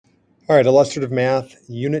All right, illustrative math,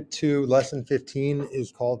 unit 2, lesson 15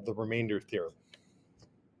 is called the remainder theorem.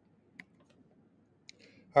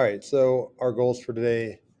 All right, so our goals for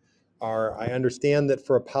today are, I understand that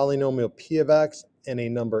for a polynomial p of x and a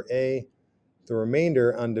number a, the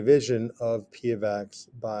remainder on division of p of x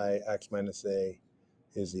by x minus a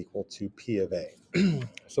is equal to p of a.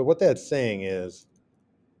 So what that's saying is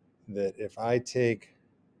that if I take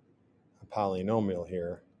a polynomial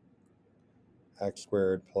here, x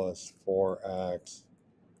squared plus 4x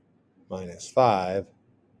minus 5,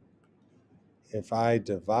 if I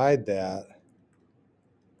divide that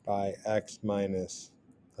by x minus,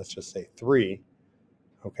 let's just say 3,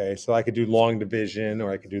 okay, so I could do long division or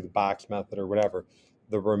I could do the box method or whatever.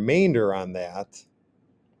 The remainder on that,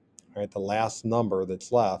 all right, the last number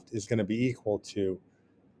that's left is going to be equal to,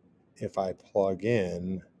 if I plug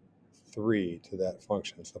in 3 to that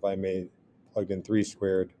function. So if I plugged in 3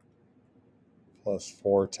 squared plus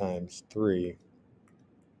 4 times 3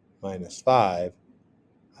 minus 5,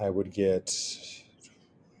 I would get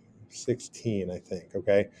 16, I think,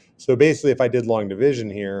 okay? So basically, if I did long division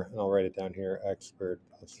here, and I'll write it down here, x squared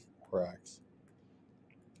plus 4x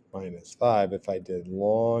minus 5, if I did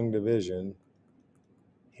long division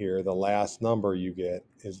here, the last number you get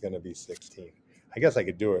is going to be 16. I guess I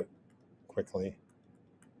could do it quickly.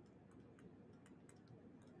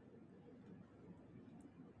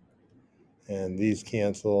 And these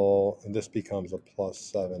cancel, and this becomes a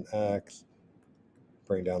plus 7x.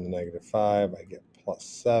 Bring down the negative 5, I get plus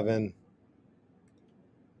 7.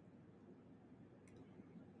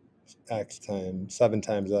 X times 7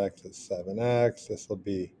 times x is 7x. This will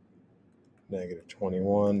be negative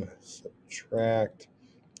 21. Subtract.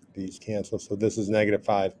 These cancel. So this is negative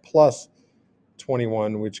 5 plus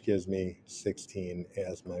 21, which gives me 16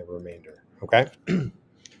 as my remainder. Okay?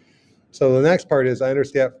 So the next part is I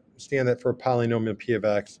understand that for a polynomial p of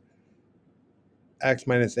x, x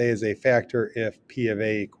minus a is a factor if p of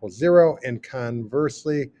a equals 0, and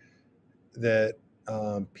conversely, that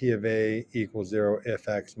p of a equals 0 if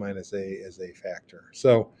x minus a is a factor.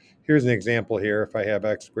 So here's an example here. If I have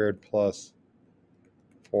x squared plus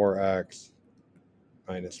 4x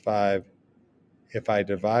minus 5, if I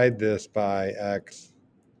divide this by x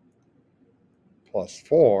plus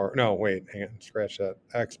 4, no, wait, hang on, scratch that,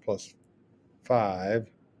 x plus 5,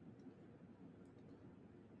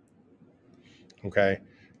 okay,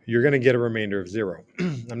 you're going to get a remainder of 0.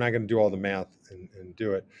 I'm not going to do all the math and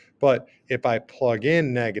do it. But if I plug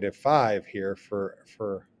in negative 5 here for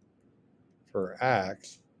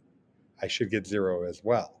x, I should get 0 as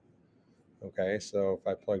well. Okay, so if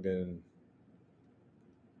I plugged in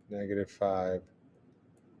negative 5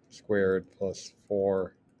 squared plus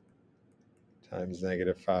 4 times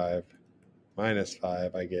negative 5 minus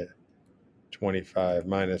 5, I get 25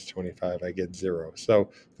 minus 25, I get 0. So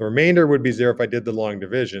the remainder would be 0 if I did the long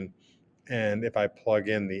division. And if I plug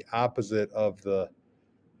in the opposite of the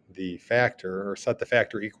factor, or set the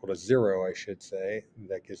factor equal to 0, I should say,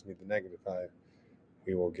 that gives me the negative 5,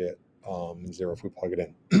 we will get 0 if we plug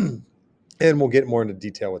it in. And we'll get more into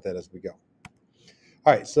detail with that as we go.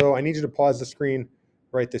 All right, so I need you to pause the screen,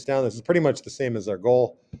 write this down. This is pretty much the same as our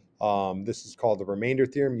goal. This is called the remainder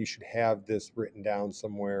theorem. You should have this written down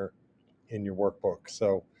somewhere in your workbook.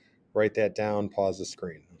 So write that down, pause the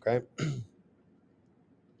screen, okay?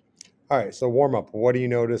 All right, so warm up. What do you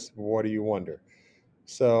notice? What do you wonder?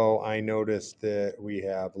 So I noticed that we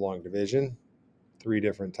have long division 3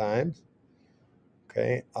 different times.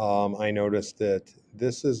 Okay, I noticed that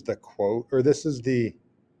this is the quote, or this is the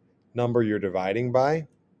number you're dividing by,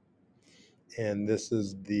 and this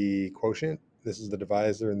is the quotient, this is the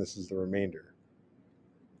divisor, and this is the remainder.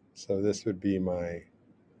 So this would be my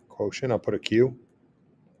quotient. I'll put a Q.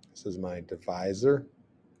 This is my divisor,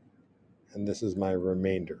 and this is my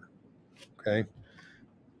remainder. Okay.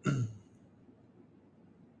 All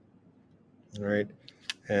right,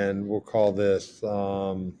 and we'll call this, I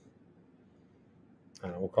don't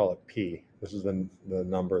know, we'll call it P. This is the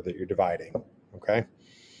number that you're dividing, okay?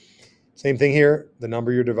 Same thing here. The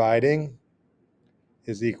number you're dividing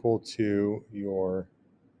is equal to your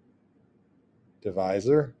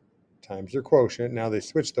divisor times your quotient. Now they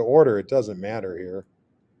switch the order. It doesn't matter here.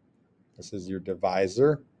 This is your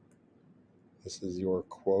divisor. This is your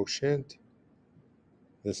quotient.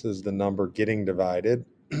 This is the number getting divided.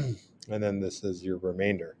 And then this is your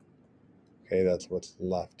remainder. Okay, that's what's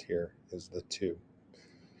left here is the 2.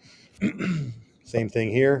 Same thing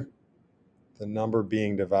here. The number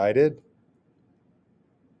being divided.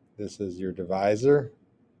 This is your divisor.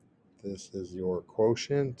 This is your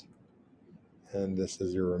quotient. And this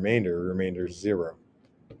is your remainder. Remainder is 0.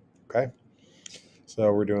 Okay? So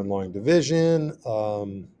we're doing long division.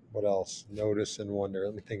 What else? Notice and wonder.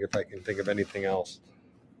 Let me think if I can think of anything else.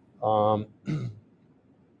 Um,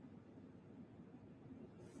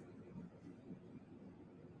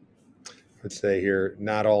 let's say here,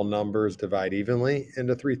 not all numbers divide evenly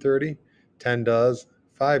into 330. 10 does,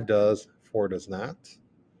 5 does, 4 does not.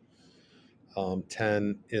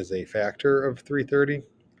 10 is a factor of 330.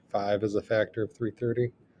 5 is a factor of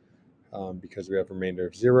 330 because we have a remainder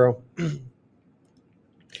of 0. All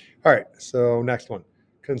right, so next one.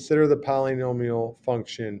 Consider the polynomial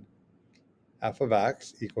function f of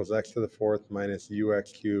x equals x to the fourth minus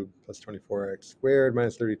ux cubed plus 24x squared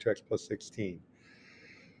minus 32x plus 16,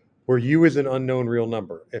 where u is an unknown real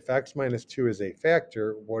number. If x minus 2 is a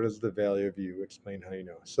factor, what is the value of u? Explain how you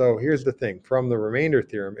know. So here's the thing. From the remainder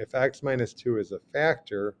theorem, if x minus 2 is a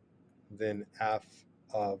factor, then f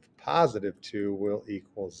of positive 2 will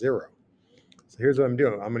equal 0. So here's what I'm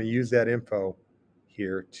doing. I'm going to use that info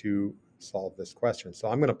here to solve this question. So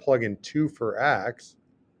I'm going to plug in 2 for x.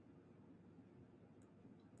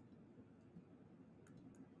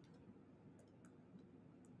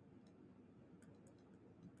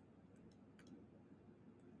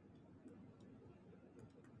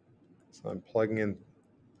 So I'm plugging in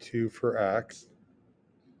 2 for x,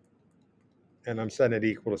 and I'm setting it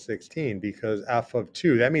equal to 16 because f of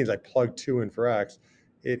 2, that means I plug 2 in for x,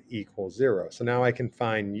 it equals 0. So now I can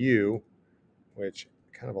find u, which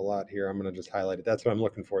kind of a lot here. I'm going to just highlight it. That's what I'm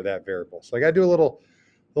looking for, that variable. So I got to do a little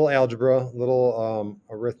algebra, little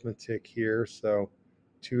arithmetic here. So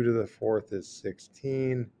 2 to the fourth is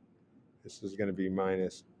 16. This is going to be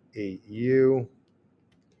minus 8u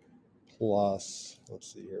plus,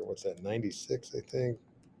 let's see here, what's that, 96, I think.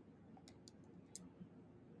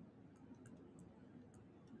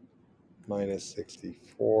 Minus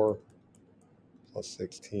 64 plus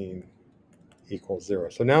 16 equals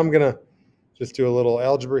 0. So now I'm going to just do a little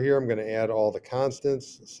algebra here. I'm going to add all the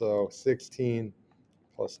constants. So 16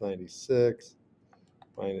 plus 96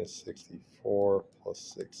 minus 64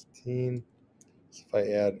 plus 16. So if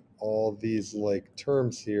I add all these like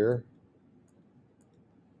terms here,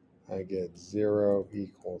 I get 0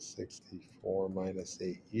 equals 64 minus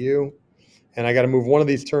 8u. And I got to move one of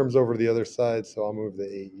these terms over to the other side. So I'll move the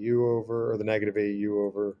 8u over, or the negative 8u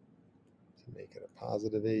over, to make it a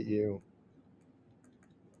positive 8u.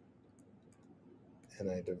 And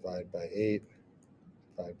I divide by 8,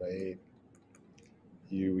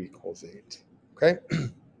 u equals 8. Okay?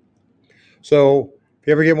 So if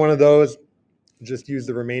you ever get one of those, just use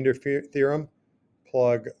the remainder theorem,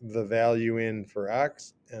 plug the value in for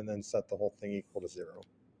x, and then set the whole thing equal to 0.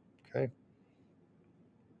 Okay?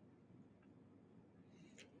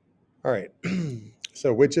 All right.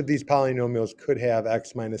 So which of these polynomials could have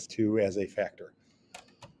x minus 2 as a factor?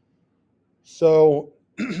 So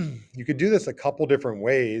you could do this a couple different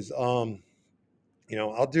ways. I'll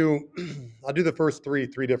do the first three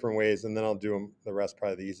different ways, and then I'll do the rest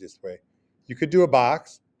probably the easiest way. You could do a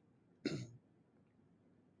box.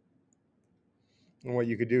 And what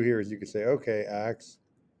you could do here is you could say, okay, x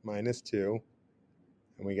minus 2,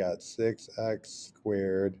 and we got 6x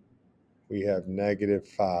squared. We have negative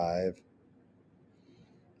 5.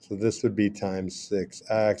 So this would be times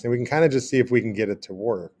 6x. And we can kind of just see if we can get it to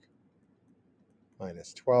work.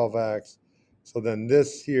 Minus 12x. So then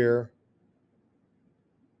this here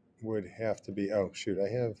would have to be, oh, shoot, I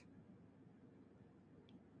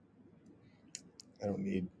don't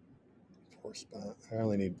need 4 spots. I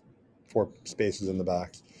only need 4 spaces in the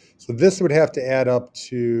box. So this would have to add up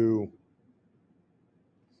to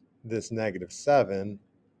this negative 7.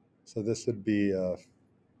 So this would be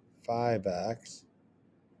 5x.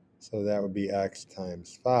 So that would be x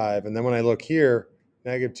times 5. And then when I look here,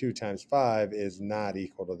 negative 2 times 5 is not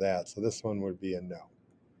equal to that. So this one would be a no.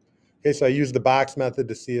 Okay, so I use the box method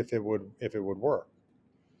to see if it would work.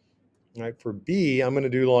 All right, for B, I'm going to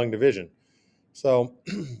do long division. So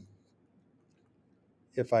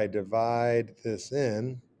if I divide this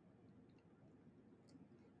in,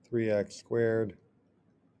 3x squared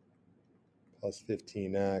plus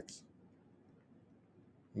 15x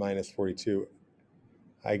minus 42,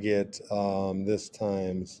 I get this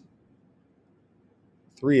times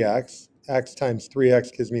 3x. X times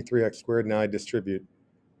 3x gives me 3x squared. Now I distribute.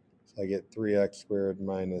 So I get 3x squared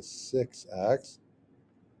minus 6x.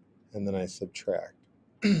 And then I subtract.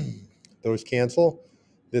 Those cancel.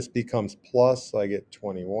 This becomes plus, so I get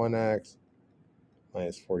 21x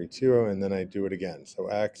minus 42, and then I do it again. So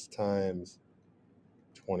x times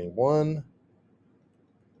 21,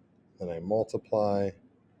 then I multiply,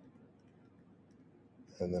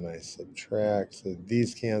 and then I subtract. So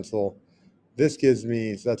these cancel. This gives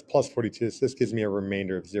me, so that's plus 42, so this gives me a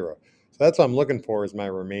remainder of 0. So that's what I'm looking for, is my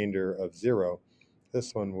remainder of 0.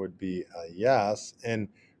 This one would be a yes. And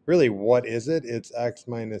really, what is it? It's x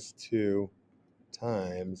minus 2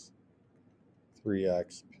 times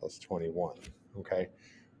 3x plus 21, okay?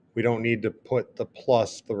 We don't need to put the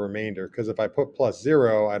plus the remainder, because if I put plus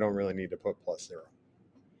 0, I don't really need to put plus 0.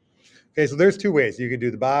 Okay, so there's two ways. You can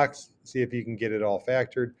do the box, see if you can get it all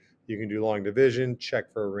factored. You can do long division,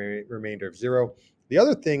 check for a remainder of 0. The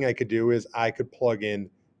other thing I could do is I could plug in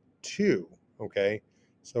 2, okay?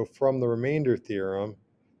 So from the remainder theorem,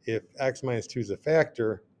 if x minus 2 is a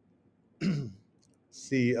factor,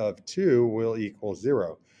 c of 2 will equal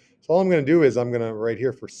 0. So all I'm going to do is I'm going to, right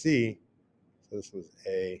here for c, so this was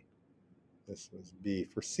A, this was B.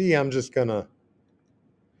 For C, I'm just going to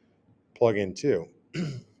plug in 2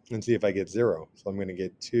 and see if I get 0. So I'm going to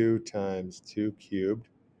get 2 times 2 cubed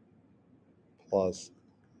plus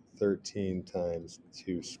 13 times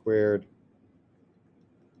 2 squared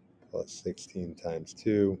plus 16 times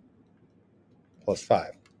 2 plus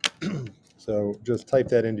 5. So just type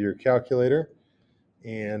that into your calculator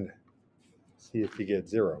and see if you get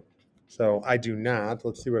 0. So I do not.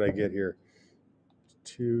 Let's see what I get here.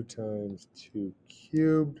 2 times 2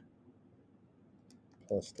 cubed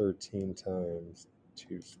plus 13 times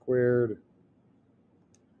 2 squared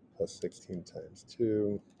plus 16 times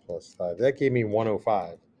 2 plus 5. That gave me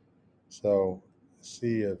 105. So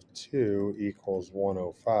C of 2 equals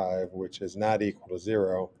 105, which is not equal to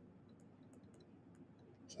 0.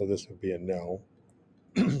 So this would be a no.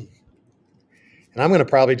 And I'm going to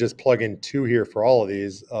probably just plug in 2 here for all of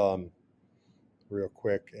these real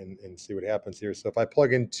quick and see what happens here. So if I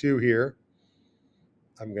plug in 2 here,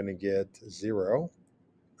 I'm going to get 0.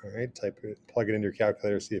 All right, plug it into your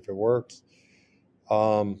calculator, see if it works.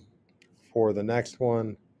 For the next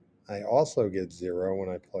one, I also get 0 when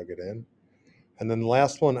I plug it in. And then the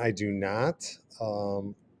last one, I do not.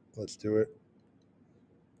 Let's do it.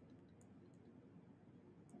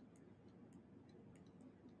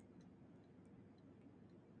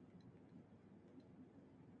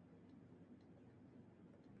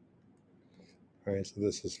 All right, so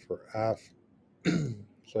this is for F.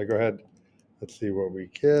 So I go ahead, let's see what we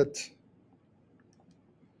get.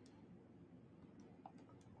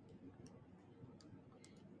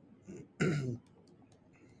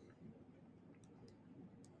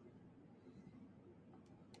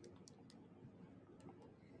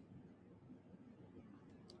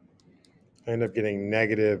 I end up getting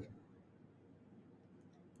negative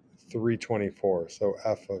 324, so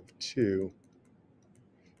F of 2.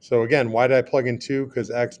 So again, why did I plug in 2? Because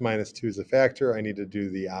x minus 2 is a factor. I need to do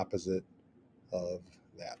the opposite of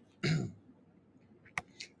that.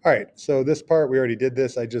 All right, so this part, we already did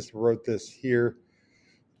this. I just wrote this here,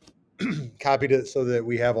 copied it so that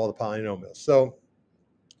we have all the polynomials. So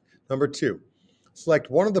number 2, select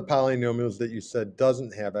one of the polynomials that you said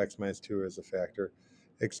doesn't have x minus 2 as a factor.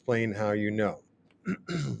 Explain how you know.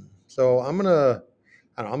 So I'm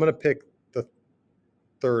gonna pick the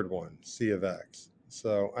third one, c of x.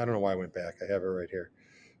 So I don't know why I went back. I have it right here.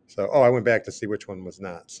 So, I went back to see which one was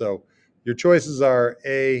not. So your choices are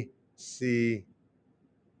A, C,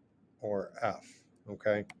 or F,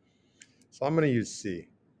 okay? So I'm going to use C.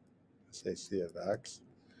 Say C of x.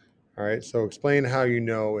 All right, so explain how you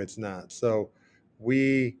know it's not. So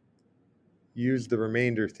we use the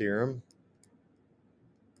remainder theorem.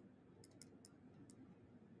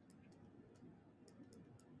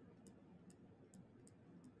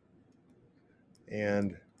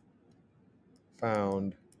 And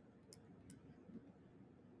found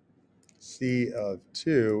C of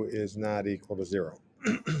 2 is not equal to 0.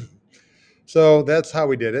 So that's how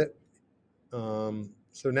we did it.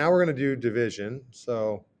 So now we're going to do division.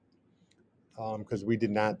 So because we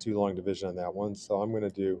did not do long division on that one. So I'm going to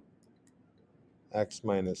do x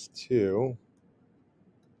minus 2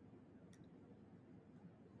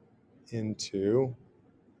 into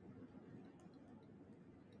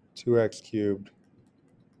 2x cubed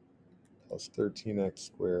plus 13x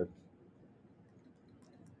squared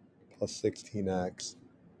plus 16x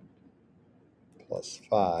plus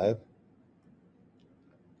 5.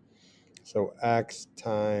 So x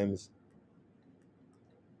times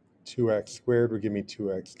 2x squared would give me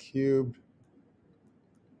 2x cubed.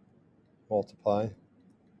 Multiply.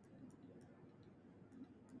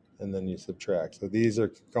 And then you subtract. So these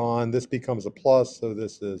are gone. This becomes a plus, so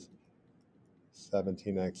this is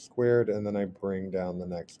 17x squared. And then I bring down the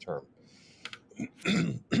next term.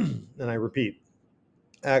 And I repeat.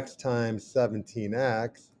 X times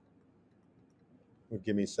 17x would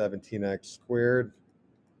give me 17x squared.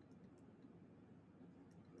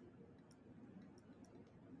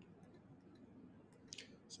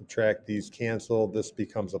 Subtract these, cancel. This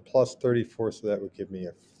becomes a plus 34, so that would give me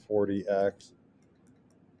a 40x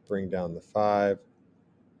bring down the 5.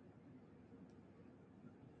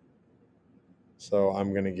 So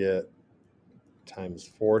I'm going to get times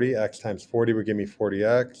 40. X times 40 would give me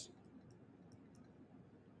 40x.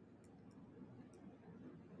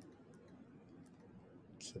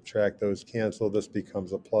 Subtract those, cancel. This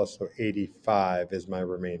becomes a plus, so 85 is my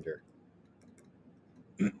remainder.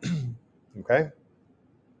 Okay?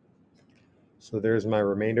 So there's my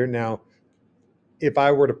remainder. Now, if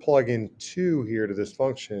I were to plug in 2 here to this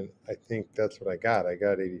function, I think that's what I got. I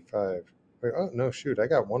got 85. Wait, oh, no, shoot, I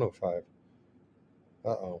got 105.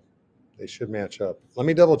 Uh-oh. They should match up. Let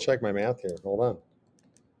me double check my math here. Hold on.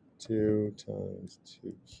 2 times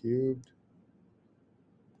 2 cubed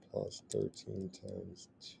plus 13 times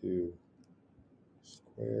 2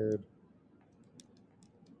 squared,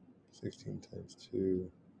 16 times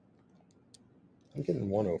 2. I'm getting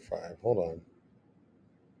 105. Hold on.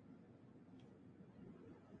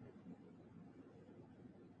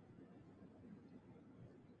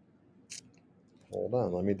 Hold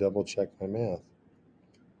on. Let me double check my math.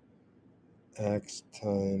 X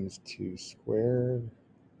times 2 squared.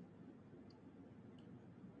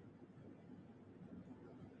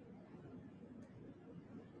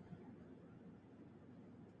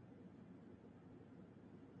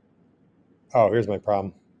 Oh, here's my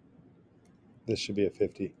problem. This should be a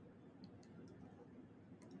 50.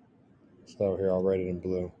 So here, I'll write it in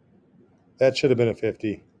blue. That should have been a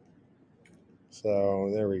 50.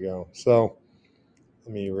 So there we go. So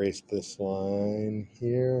let me erase this line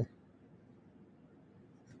here.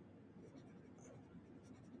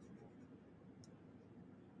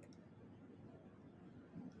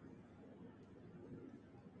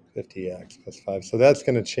 $50x plus 5. So that's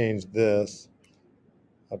going to change this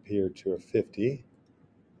up here to a 50.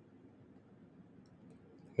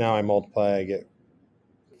 Now I multiply, I get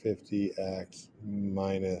 50x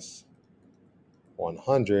minus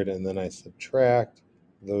 100, and then I subtract.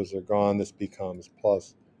 Those are gone. This becomes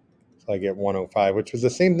plus. So I get 105, which was the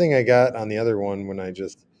same thing I got on the other one when I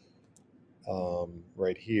just,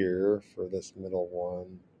 right here for this middle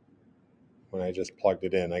one, when I just plugged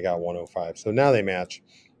it in, I got 105. So now they match.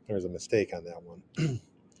 There was a mistake on that one.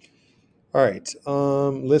 All right.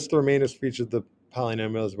 List the remainders for each of the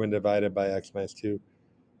polynomials when divided by x minus 2.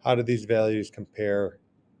 How do these values compare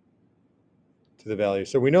to the value?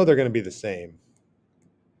 So we know they're going to be the same.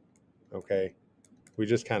 Okay. We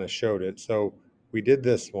just kind of showed it. So we did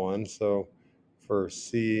this one. So for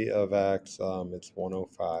c of x, it's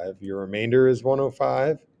 105. Your remainder is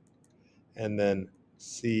 105. And then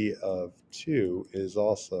c of 2 is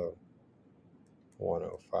also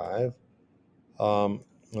 105.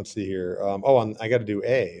 Let's see here. I got to do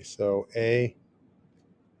a. So a,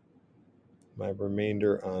 my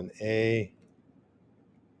remainder on a,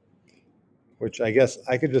 which I guess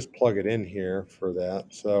I could just plug it in here for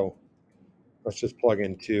that. So let's just plug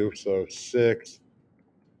in 2. So 6.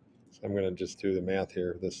 So I'm going to just do the math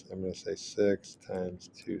here. I'm going to say 6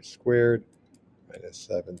 times 2 squared minus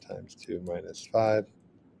 7 times 2 minus 5.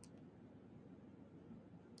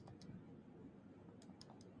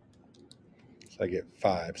 So I get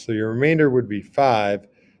 5. So your remainder would be 5,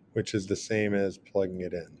 which is the same as plugging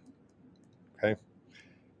it in. Okay.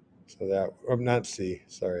 So that, not C,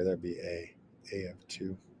 sorry, that'd be A of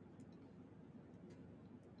 2.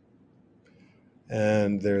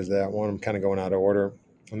 And there's that one. I'm kind of going out of order.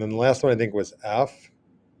 And then the last one I think was F.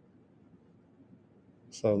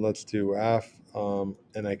 So let's do F.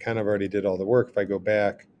 And I kind of already did all the work. If I go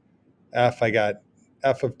back, F, I got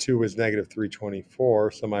F of 2 was negative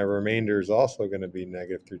 324. So my remainder is also going to be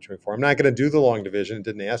negative 324. I'm not going to do the long division. It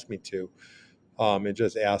didn't ask me to. It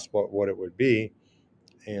just asked what it would be.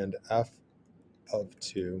 And F of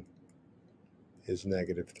 2 is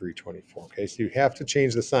negative 324. Okay, so you have to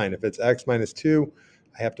change the sign. If it's x minus 2,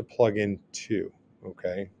 I have to plug in 2.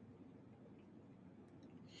 Okay.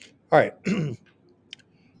 All right.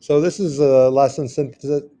 So this is a lesson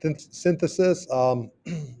synthesis, kind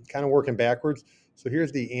of working backwards. So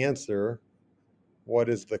here's the answer. What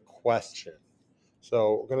is the question?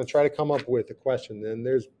 So we're going to try to come up with a question. And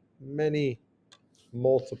there's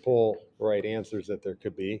multiple right answers that there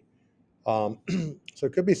could be. So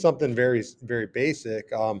it could be something very, very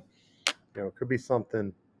basic. It could be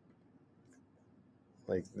something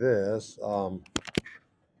like this.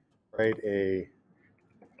 Write a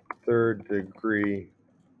third degree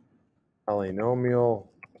polynomial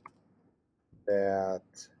that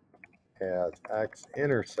has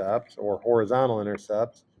x-intercepts or horizontal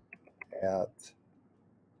intercepts at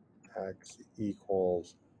x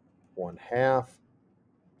equals 1/2,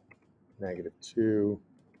 -2,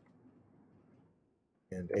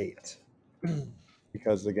 and 8.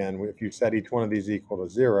 because again, if you set each one of these equal to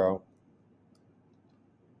 0,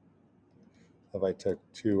 if I took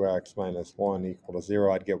 2x minus 1 equal to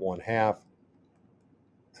 0, I'd get 1/2.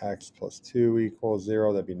 X plus 2 equals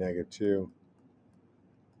 0, that'd be -2.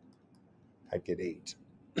 I'd get 8.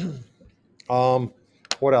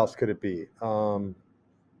 What else could it be?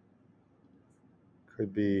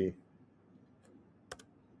 Could be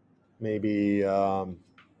maybe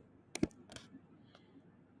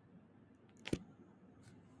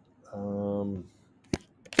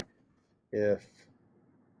if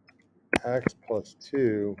x plus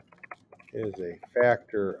 2 is a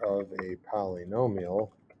factor of a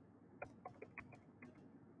polynomial,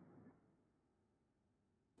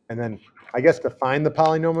 and then I guess to find the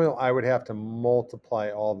polynomial, I would have to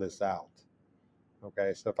multiply all this out.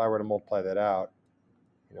 Okay, so if I were to multiply that out,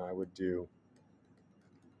 I would do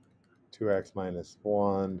 2x minus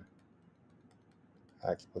 1,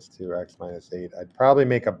 x plus 2, x minus 8. I'd probably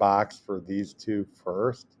make a box for these two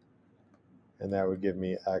first, and that would give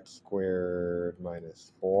me x squared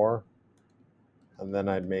minus 4. And then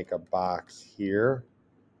I'd make a box here,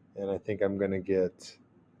 and I think I'm going to get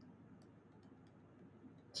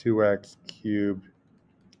 2x cubed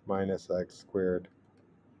minus x squared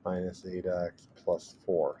minus 8x plus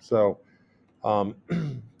 4. So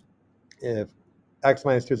if x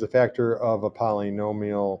minus 2 is a factor of a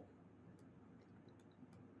polynomial,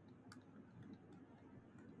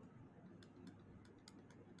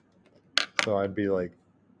 so I'd be like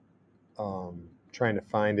trying to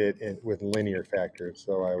find it with linear factors.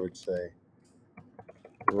 So I would say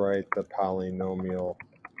write the polynomial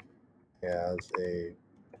as a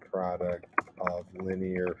product of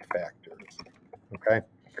linear factors. Okay,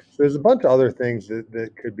 so there's a bunch of other things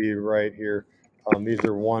that could be right here. These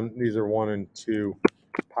are one and two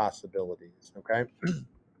possibilities. Okay. All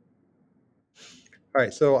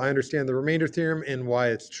right, so I understand the remainder theorem and why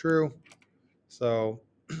it's true. So,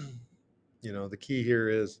 the key here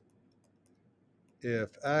is if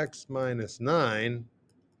x minus 9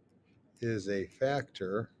 is a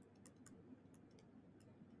factor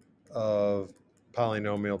of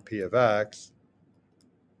polynomial p of x,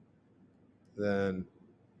 then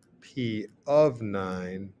p of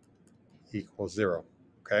 9 equals 0.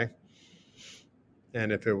 Okay.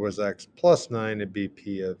 And if it was x plus 9, it'd be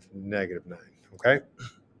p of negative 9. Okay.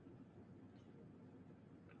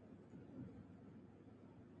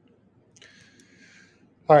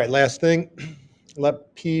 All right, last thing.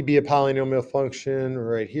 Let p be a polynomial function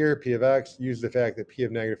right here, p of x. Use the fact that p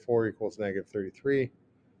of negative 4 equals negative 33,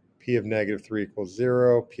 p of negative 3 equals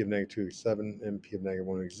 0, p of negative 2 equals 7, and p of negative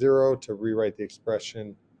 1 equals 0 to rewrite the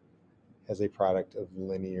expression as a product of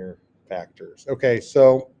linear factors. Okay,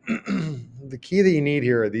 so the key that you need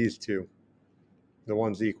here are these two, the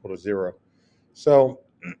ones equal to 0. So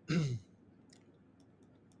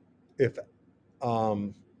if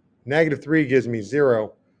negative 3 gives me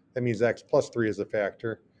 0, that means x plus 3 is a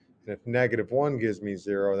factor. And if negative 1 gives me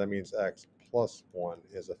 0, that means x plus 1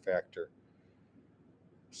 is a factor.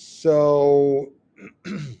 So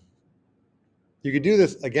you could do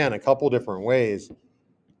this, again, a couple different ways.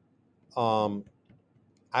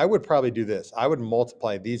 I would probably do this. I would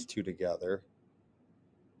multiply these two together.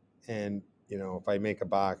 And, if I make a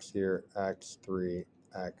box here, x3,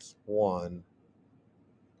 x1, I'm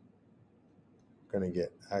going to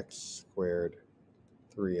get x squared,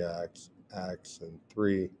 3x, x, and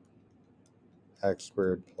 3, x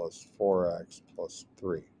squared plus 4x plus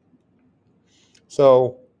 3.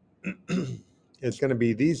 So it's going to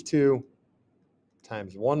be these two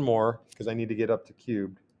times one more, because I need to get up to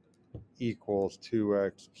cubed, equals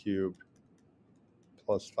 2x cubed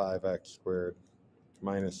plus 5x squared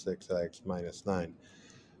minus 6x minus 9.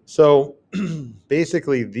 So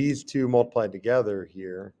basically these two multiplied together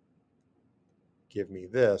here give me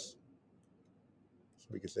this. So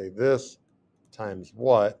we could say this times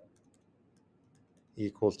what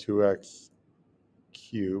equals 2x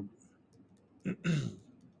cubed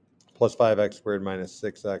plus 5x squared minus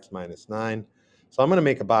 6x minus 9. So I'm going to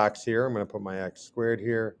make a box here. I'm going to put my x squared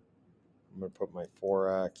here. I'm going to put my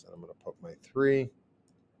 4x, and I'm going to put my 3.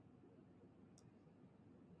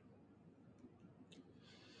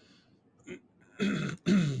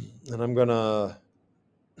 And I'm going to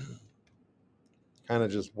kind of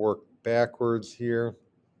just work backwards here.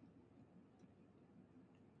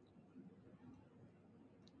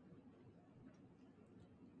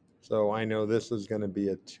 So I know this is going to be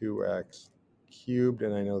a 2x cubed,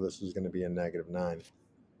 and I know this is going to be a negative 9.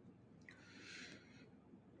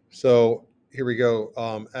 So here we go.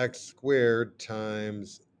 X squared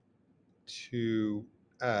times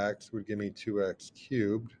 2x would give me 2x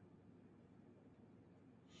cubed.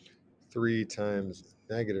 3 times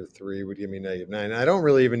 -3 would give me -9. I don't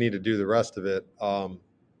really even need to do the rest of it.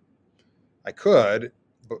 I could,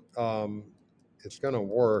 but it's going to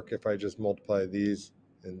work if I just multiply these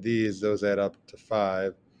and these. Those add up to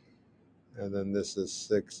 5. And then this is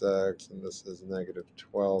 6x, and this is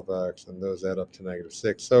 -12x, and those add up to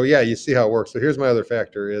 -6. So yeah, you see how it works. So here's my other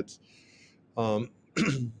factor. It's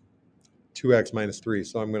 2x minus 3.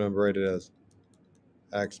 So I'm going to write it as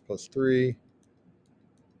x plus 3,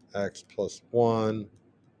 x plus 1,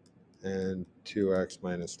 and 2x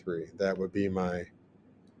minus 3. That would be my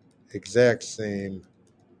exact same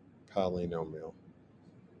polynomial.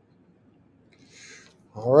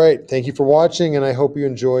 All right, thank you for watching, and I hope you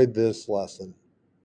enjoyed this lesson.